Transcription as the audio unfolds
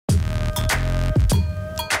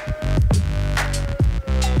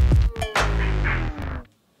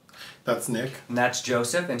That's Nick. And that's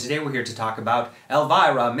Joseph, and today we're here to talk about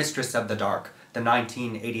Elvira, Mistress of the Dark, the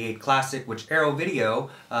 1988 classic, which Arrow Video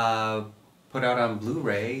put out on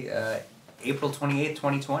Blu-ray April 28th,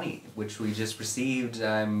 2020, which we just received,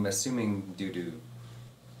 I'm assuming, due to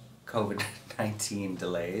COVID-19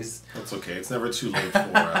 delays. That's okay. It's never too late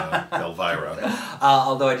for Elvira.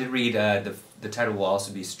 Although I did read the title will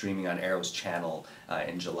also be streaming on Arrow's channel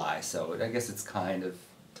in July, so I guess it's kind of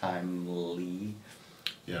timely.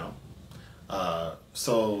 Yeah.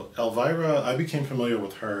 So Elvira, I became familiar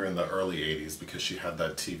with her in the early 80s because she had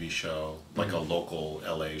that TV show, like a local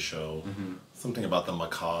LA show, something about the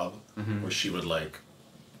macabre, where she would like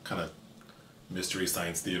kind of mystery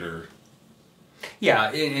science theater.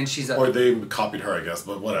 Yeah, and she's... or they copied her, I guess,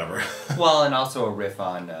 but whatever. Well, and also a riff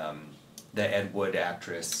on the Ed Wood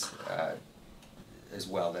actress as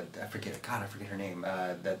well, that, I forget her name,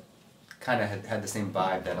 that kind of had the same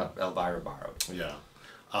vibe that Elvira borrowed. Yeah.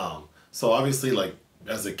 So obviously, like,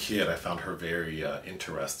 as a kid, I found her very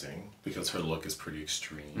interesting because her look is pretty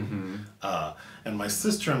extreme. And my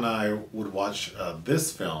sister and I would watch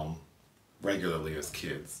this film regularly as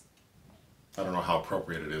kids. I don't know how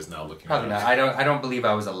appropriate it is now looking Probably back. not. I don't believe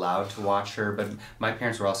I was allowed to watch her, but my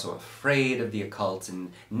parents were also afraid of the occult,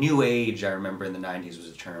 and New Age, I remember in the 90s, was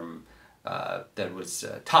a term that was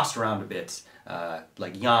tossed around a bit,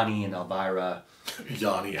 like Yanni and Elvira.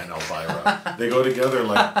 Yanni and Elvira. They go together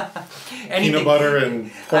like peanut butter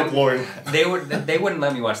and pork loin. They wouldn't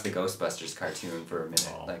let me watch the Ghostbusters cartoon for a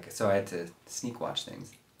minute, so I had to sneak watch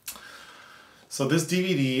things. So this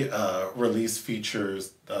DVD release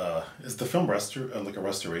features, is the film like a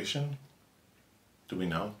restoration? Do we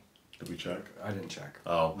know? Did we check? I didn't check.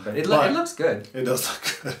 Oh. But it looks good. It does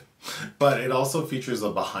look good. But it also features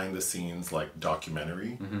a behind the scenes like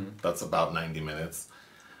documentary. That's about 90 minutes.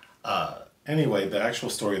 Anyway, the actual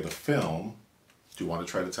story of the film, do you want to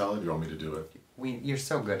try to tell it or do you want me to do it? You're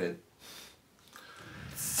so good at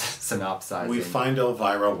synopsizing. We find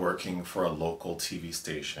Elvira working for a local TV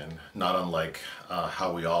station, not unlike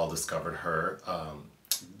how we all discovered her,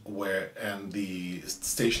 and the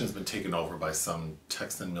station has been taken over by some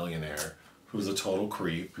Texan millionaire who's a total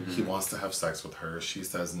creep. He wants to have sex with her. She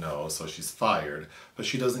says no, so she's fired. But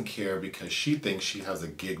she doesn't care because she thinks she has a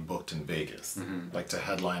gig booked in Vegas, like to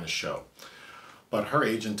headline a show. But her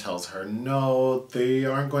agent tells her, no, they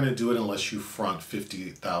aren't going to do it unless you front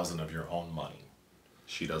 $50,000 of your own money.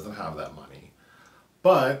 She doesn't have that money.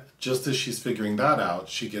 But just as she's figuring that out,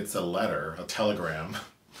 she gets a letter, a telegram,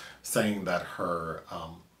 saying that her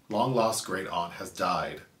long-lost great-aunt has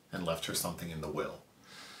died and left her something in the will.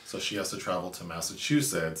 So she has to travel to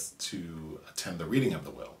Massachusetts to attend the reading of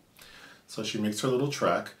the will. So she makes her little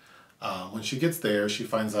trek. When she gets there, she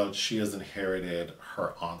finds out she has inherited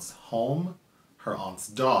her aunt's home, her aunt's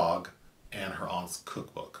dog, and her aunt's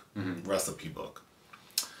cookbook, recipe book.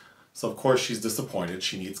 So of course she's disappointed.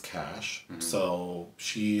 She needs cash. So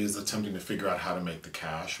she is attempting to figure out how to make the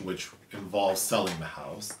cash, which involves selling the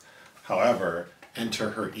house. However, enter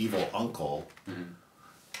her evil uncle,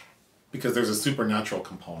 because there's a supernatural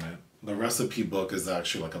component. The recipe book is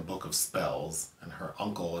actually like a book of spells, and her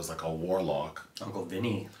uncle is like a warlock. Uncle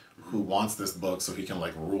Vinny. Who wants this book so he can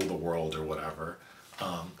like rule the world or whatever.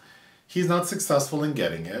 He's not successful in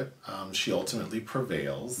getting it. She ultimately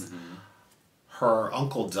prevails. Her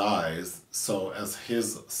uncle dies, so as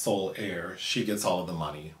his sole heir, she gets all of the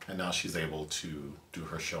money, and now she's able to do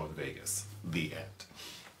her show in Vegas. The end.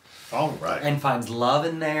 All right. And finds love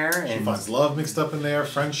in there. She finds love mixed up in there,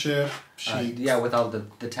 friendship. Yeah, with all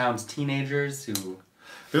the town's teenagers who...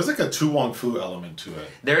 There's like a Tu Wong Fu element to it.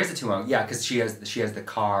 There is a Tu Wong, yeah, because she has the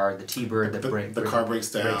car, the T-Bird that the car breaks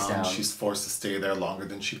down. She's forced to stay there longer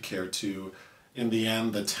than she'd care to. In the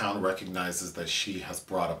end, the town recognizes that she has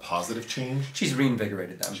brought a positive change. She's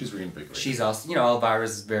reinvigorated them. She's reinvigorated. She's also,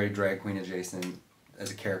 Elvira's very drag queen adjacent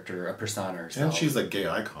as a character, a persona herself. And she's a gay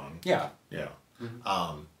icon. Yeah. Yeah.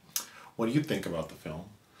 What do you think about the film?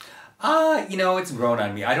 It's grown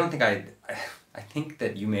on me. I think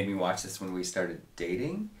that you made me watch this when we started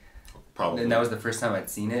dating. Probably. And that was the first time I'd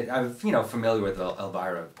seen it. I'm, familiar with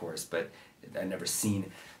Elvira, of course, but I'd never seen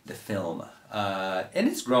the film. And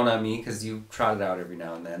it's grown on me because you trot it out every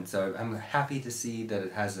now and then. So I'm happy to see that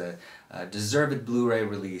it has a deserved Blu-ray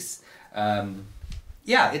release.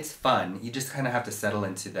 Yeah, it's fun. You just kind of have to settle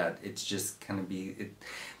into that. It's just kind of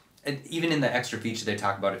even in the extra feature they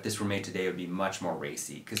talk about, if this were made today, it would be much more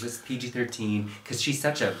racy. Because it's PG-13, because she's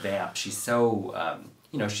such a vamp. She's so,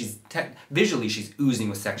 visually she's oozing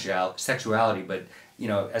with sexuality, but,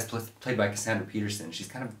 as played by Cassandra Peterson, she's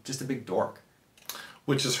kind of just a big dork.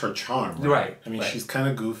 Which is her charm, right? I mean, she's kind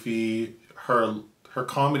of goofy. Her her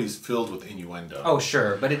comedy's filled with innuendo. Oh,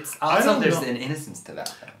 sure, but it's also there's an innocence to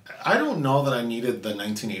that. I don't know that I needed the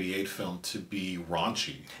 1988 film to be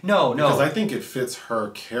raunchy. No. Because I think it fits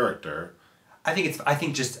her character. I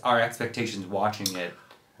think just our expectations watching it.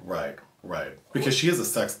 Right. Because she is a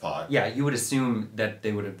sex pot. Yeah, you would assume that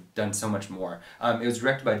they would have done so much more. It was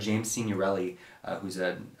directed by James Signorelli, who's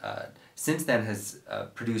since then has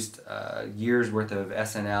produced years worth of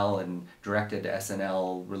SNL and directed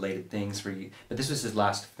SNL related things for you. But this was his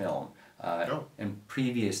last film. And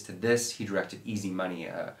previous to this, he directed Easy Money,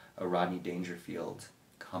 a Rodney Dangerfield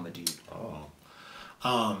comedy.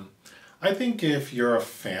 I think if you're a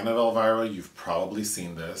fan of Elvira, you've probably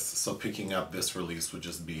seen this. So picking up this release would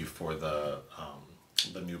just be for the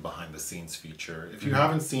new behind the scenes feature. If you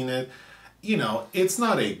haven't seen it, you know, it's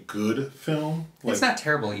not a good film. Like, it's not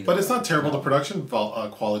terrible either. But it's not terrible. No. The production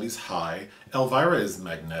quality's high. Elvira is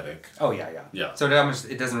magnetic. Oh, yeah. So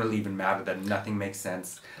it doesn't really even matter that nothing makes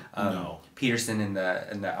sense. No. Peterson in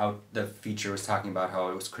the feature was talking about how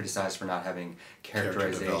it was criticized for not having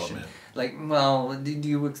characterization. Like, well, do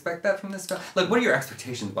you expect that from this film? Like, what are your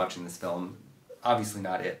expectations watching this film? Obviously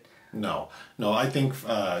not it. No, I think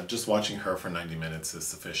just watching her for 90 minutes is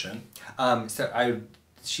sufficient.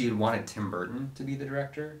 She had wanted Tim Burton to be the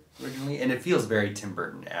director originally, and it feels very Tim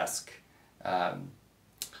Burton-esque. I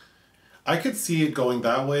could see it going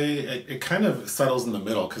that way. It kind of settles in the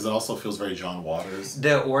middle because it also feels very John Waters.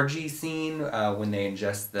 The orgy scene when they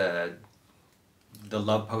ingest the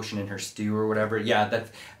love potion in her stew or whatever. Yeah,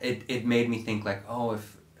 it made me think like, oh,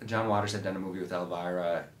 if John Waters had done a movie with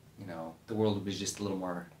Elvira, you know, the world would be just a little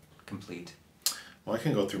more complete. Well, I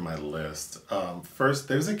can go through my list. First,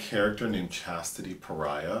 there's a character named Chastity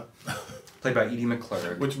Pariah. Played by Edie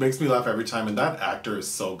McClurg. Which makes me laugh every time, and that actor is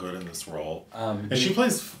so good in this role. And she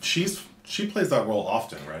plays that role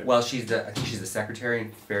often, right? Well, I think she's the secretary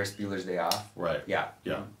in Ferris Bueller's Day Off. Right. Yeah.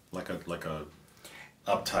 Yeah. Like a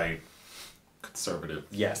uptight conservative.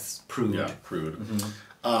 Yes. Prude. Yeah, prude. Mm-hmm.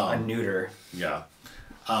 A neuter. Yeah.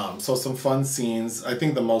 So some fun scenes. I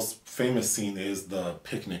think the most famous scene is the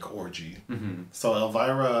picnic orgy. Mm-hmm. So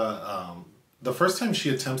Elvira, the first time she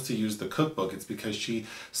attempts to use the cookbook, it's because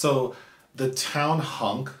the town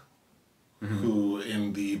hunk, who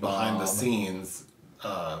in the behind the scenes,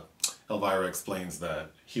 Elvira explains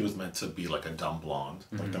that he was meant to be like a dumb blonde,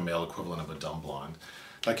 like the male equivalent of a dumb blonde.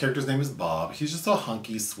 That character's name is Bob. He's just a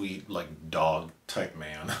hunky, sweet, like dog type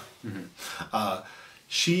man.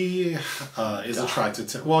 She is attracted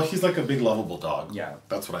to... Well, he's like a big lovable dog. Yeah.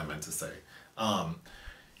 That's what I meant to say.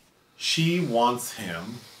 She wants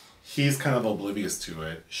him. He's kind of oblivious to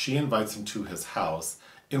it. She invites him to his house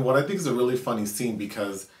in what I think is a really funny scene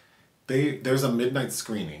because there's a midnight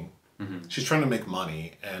screening. Mm-hmm. She's trying to make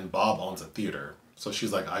money and Bob owns a theater. So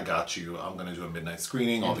she's like, I got you. I'm going to do a midnight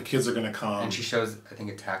screening. All the kids are going to come. And she shows, I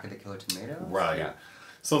think, Attack of the Killer Tomatoes? Right. Yeah.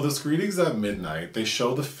 So the screening's at midnight. They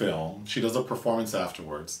show the film. She does a performance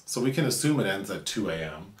afterwards. So we can assume it ends at 2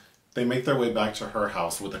 a.m. They make their way back to her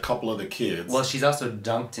house with a couple of the kids. Well, she's also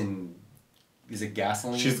dunked in... Is it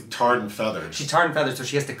gasoline? She's tarred and feathered. She's tarred and feathered, so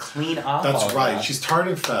she has to clean off That's right. That. She's tarred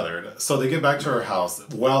and feathered. So they get back to her house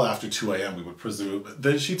well after 2 a.m., we would presume.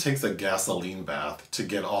 Then she takes a gasoline bath to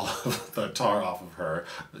get all of the tar off of her.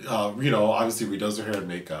 Obviously redoes her hair and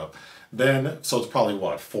makeup. Then, so it's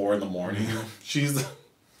probably, 4 in the morning?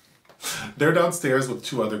 They're downstairs with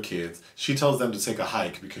 2 other kids. She tells them to take a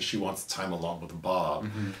hike because she wants time alone with Bob.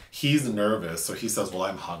 Mm-hmm. He's nervous, so he says, well,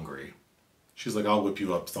 I'm hungry. She's like, I'll whip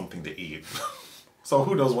you up something to eat. So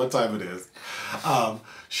who knows what time it is.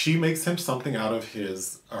 She makes him something out of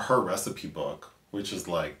her recipe book, which is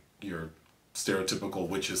like your stereotypical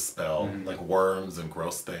witch's spell, like worms and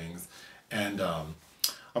gross things. And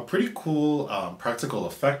a pretty cool practical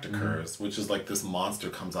effect occurs, which is like this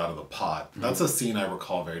monster comes out of the pot. That's a scene I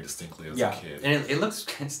recall very distinctly as a kid. And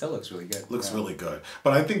it still looks really good. Looks really good.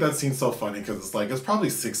 But I think that scene's so funny because it's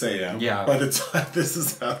probably 6 a.m. by the time this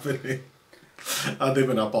is happening. They've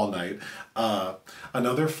been up all night.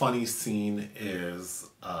 Another funny scene is,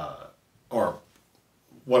 or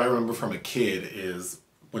what I remember from a kid is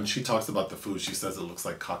when she talks about the food, she says it looks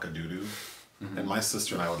like cock-a-doodle. Mm-hmm. And my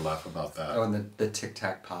sister and I would laugh about that. Oh, and the Tic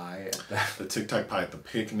Tac pie. The Tic Tac pie at the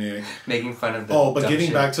picnic. Making fun of the but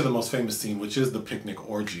getting back to the most famous scene, which is the picnic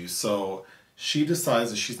orgy. So she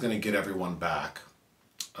decides that she's going to get everyone back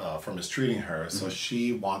for mistreating her. So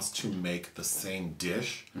she wants to make the same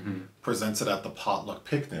dish, presents it at the potluck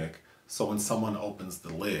picnic. So when someone opens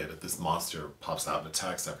the lid, this monster pops out and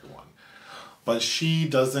attacks everyone. But she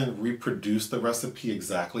doesn't reproduce the recipe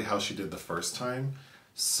exactly how she did the first time.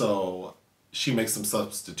 So she makes some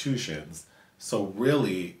substitutions. So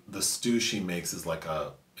really, the stew she makes is like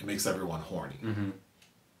it makes everyone horny. Mm-hmm.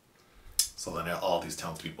 So then all these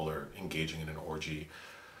townspeople are engaging in an orgy.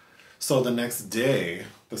 So the next day,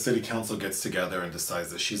 the city council gets together and decides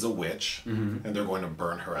that she's a witch, and they're going to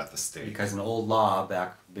burn her at the stake. Because an old law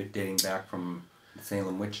dating back from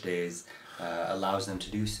Salem witch days allows them to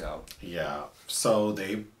do so. Yeah. So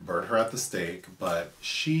they burn her at the stake, but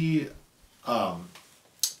she,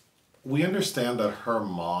 we understand that her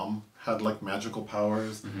mom had like magical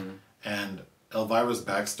powers, and Elvira's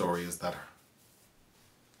backstory is that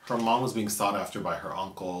her mom was being sought after by her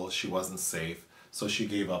uncle. She wasn't safe. So she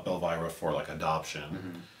gave up Elvira for like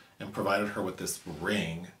adoption and provided her with this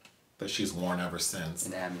ring that she's worn ever since.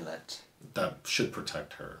 An amulet. That should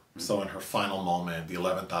protect her. So in her final moment, the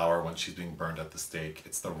 11th hour when she's being burned at the stake,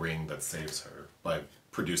 it's the ring that saves her by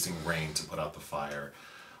producing rain to put out the fire.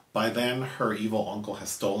 By then, her evil uncle has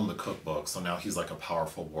stolen the cookbook, so now he's like a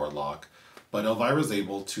powerful warlock. But Elvira's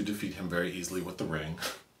able to defeat him very easily with the ring.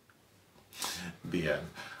 The end.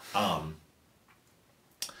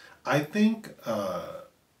 I think, what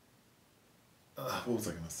was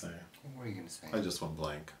I going to say? What were you going to say? I just went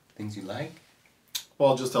blank. Things you like?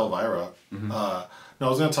 Well, just Elvira. No, I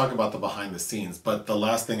was going to talk about the behind the scenes, but the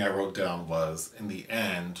last thing I wrote down was, in the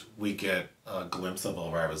end, we get a glimpse of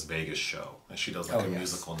Elvira's Vegas show, and she does like a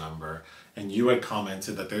musical number. And you had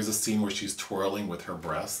commented that there's a scene where she's twirling with her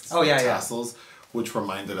breasts, tassels, which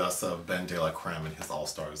reminded us of Ben De La Creme in his All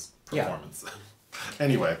Stars performance.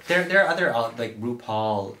 Anyway, there are other like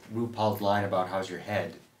RuPaul's line about how's your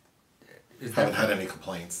head. Haven't had any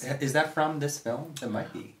complaints. Is that from this film? That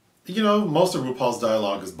might be. You know, most of RuPaul's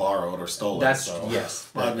dialogue is borrowed or stolen.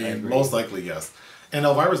 Yes. I mean, most likely yes. And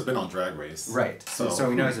Elvira's been on Drag Race. Right. So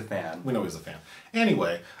we know he's a fan. We know he's a fan.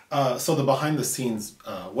 Anyway, so the behind the scenes,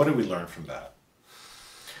 what did we learn from that?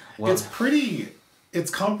 Well,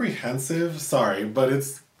 it's comprehensive, sorry, but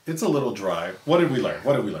it's a little dry. What did we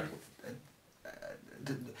learn?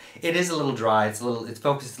 It is a little dry. It's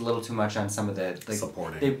focused a little too much on some of the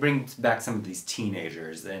supporting. They bring back some of these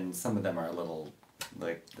teenagers, and some of them are a little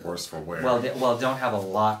like worse for wear. Well, don't have a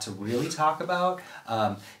lot to really talk about.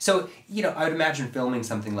 So I would imagine filming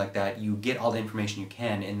something like that, you get all the information you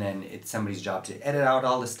can, and then it's somebody's job to edit out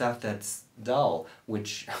all the stuff that's dull,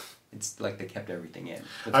 which it's like they kept everything in.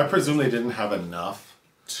 I presume they didn't have enough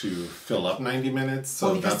to fill up 90 minutes,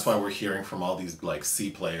 so that's why we're hearing from all these like C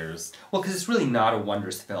players. Well, because it's really not a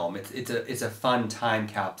wondrous film. It's a fun time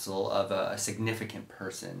capsule of a significant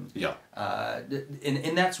person. Yeah.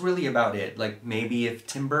 And that's really about it. Like maybe if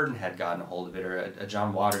Tim Burton had gotten a hold of it, or a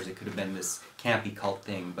John Waters, it could have been this campy cult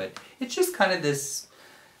thing. But it's just kind of this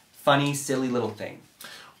funny, silly little thing.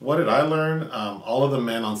 What did I learn? All of the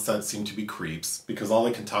men on set seem to be creeps, because all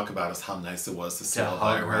they can talk about is how nice it was to see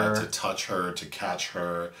Elvira, to touch her, to catch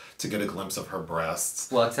her, to get a glimpse of her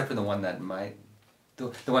breasts. Well, except for the one that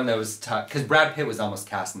the one that was because Brad Pitt was almost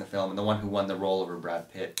cast in the film, and the one who won the role over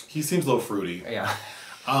Brad Pitt. He seems a little fruity. Yeah.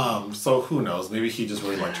 So who knows? Maybe he just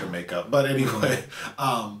really liked her makeup. But anyway,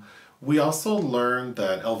 we also learned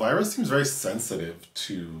that Elvira seems very sensitive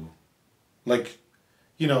to, like,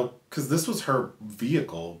 because this was her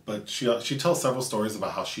vehicle, but she tells several stories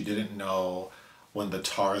about how she didn't know when the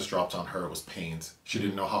tars dropped on her it was paint. She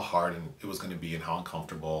didn't know how hard it was going to be and how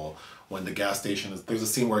uncomfortable. When the gas station there's a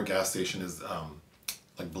scene where a gas station is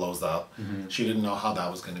like blows up. She didn't know how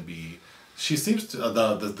that was going to be. She seems to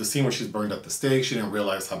the scene where she's burned at the stake. She didn't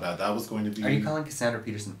realize how bad that was going to be. Are you calling Cassandra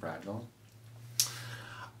Peterson fragile?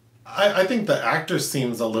 I think the actor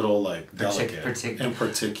seems a little like delicate in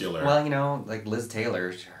particular. Well, like Liz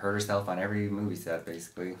Taylor hurt herself on every movie set,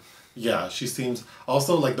 basically. Yeah, she seems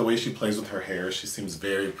also like the way she plays with her hair. She seems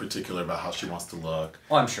very particular about how she wants to look.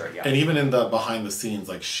 Oh, I'm sure, yeah. And even in the behind the scenes,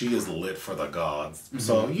 like she is lit for the gods.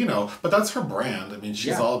 So but that's her brand. I mean,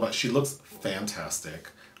 she's all about. She looks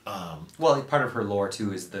fantastic. Well, part of her lore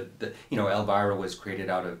too is that Elvira was created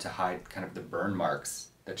to hide kind of the burn marks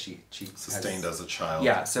that she sustained as a child.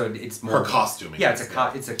 Yeah, so it's more her costuming. Yeah,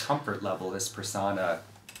 it's a comfort level. This persona.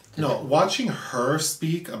 No, watching her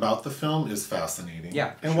speak about the film is fascinating.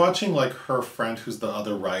 Yeah, and watching like her friend, who's the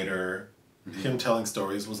other writer, him telling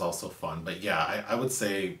stories was also fun. But yeah, I would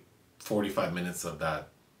say 45 minutes of that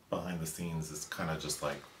behind the scenes is kind of just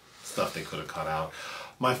like stuff they could have cut out.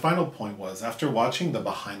 My final point was, after watching the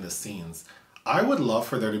behind the scenes, I would love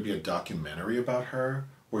for there to be a documentary about her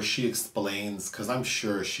where she explains, because I'm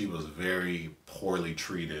sure she was very poorly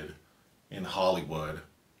treated in Hollywood.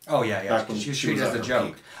 Oh, yeah. She was treated as a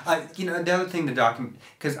joke. The other thing to document,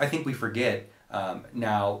 because I think we forget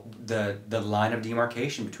now the line of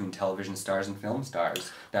demarcation between television stars and film stars.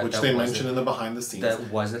 Which they mentioned in the behind the scenes. That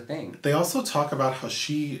was a thing. They also talk about how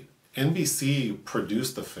she NBC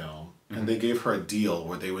produced the film, and they gave her a deal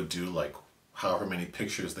where they would do like however many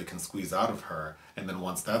pictures they can squeeze out of her, and then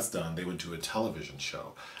once that's done, they would do a television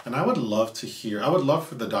show. And I would love to hear. I would love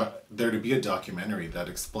for there to be a documentary that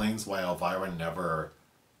explains why Elvira never,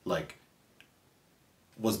 like,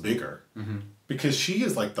 was bigger, because she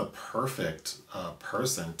is like the perfect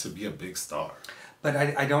person to be a big star. But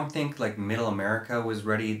I don't think like Middle America was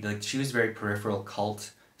ready. Like she was very peripheral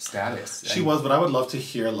cult status. She was, but I would love to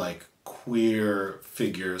hear like queer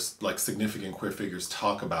figures, like significant queer figures,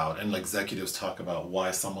 talk about, and like executives talk about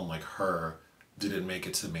why someone like her didn't make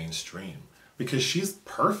it to mainstream. Because she's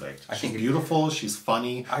perfect. She's beautiful. She's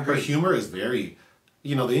funny. Her humor is very,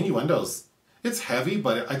 you know, the innuendos. It's heavy,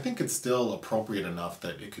 but I think it's still appropriate enough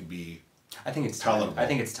that it could be. I think it's palatable. I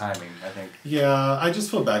think it's timing. I think. Yeah, I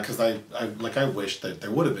just feel bad because I wish that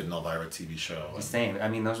there would have been an Elvira TV show. The same. I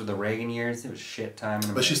mean, those were the Reagan years. It was shit time.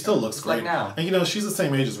 But she still looks great like now. And you know, she's the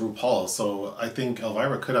same age as RuPaul, so I think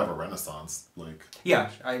Elvira could have a renaissance. Like.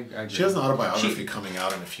 Yeah, I agree. She has an autobiography coming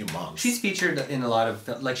out in a few months. She's featured in a lot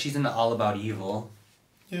of like she's in All About Evil.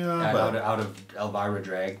 Yeah, out of Elvira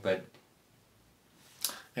drag, but.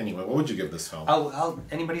 Anyway, what would you give this film?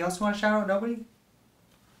 Anybody else want to shout out? Nobody?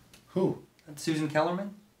 Who? Susan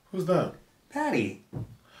Kellermann? Who's that? Patty.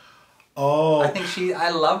 Oh.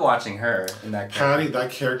 I love watching her in that character. Patty,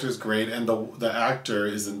 that character's great, and the actor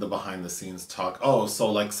is in the behind the scenes talk. Oh, so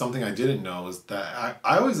like something I didn't know is that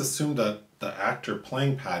I always assumed that the actor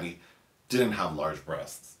playing Patty didn't have large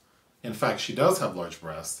breasts. In fact, she does have large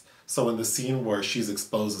breasts. So in the scene where she's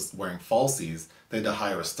exposed as wearing falsies, they had to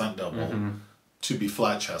hire a stunt double to be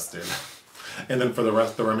flat-chested. And then for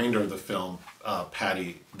the remainder of the film,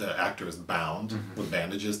 Patty, the actor, is bound with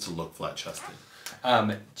bandages to look flat-chested.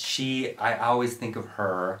 I always think of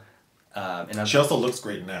her... she also looks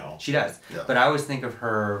great now. She does. Yeah. But I always think of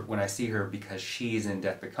her when I see her because she's in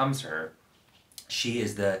Death Becomes Her. She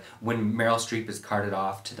is when Meryl Streep is carted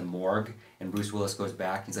off to the morgue and Bruce Willis goes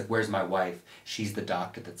back, he's like, "Where's my wife?" She's the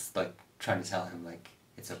doctor that's like trying to tell him like,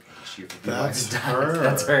 "It's okay. That's her.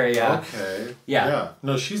 That's her, yeah. Okay. Yeah.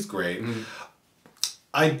 No, she's great.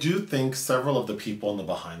 I do think several of the people in the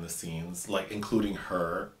behind the scenes, like including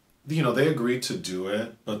her, you know, they agreed to do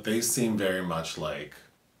it, but they seem very much like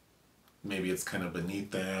maybe it's kind of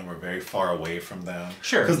beneath them or very far away from them.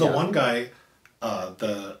 Sure. Because the one guy,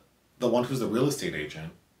 the one who's the real estate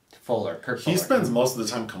agent, Kurt he Fuller. spends most of the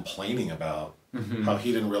time complaining about how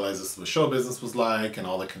he didn't realize this was show business was like and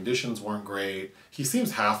all the conditions weren't great. He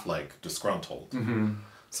seems half like disgruntled.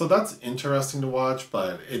 So that's interesting to watch,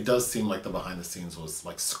 but it does seem like the behind the scenes was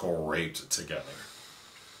like scraped together.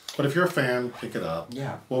 But if you're a fan, pick it up.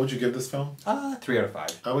 Yeah. What would you give this film? 3 out of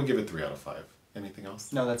 5. I would give it 3 out of 5. Anything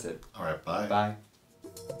else? No, that's it. All right, bye. Bye.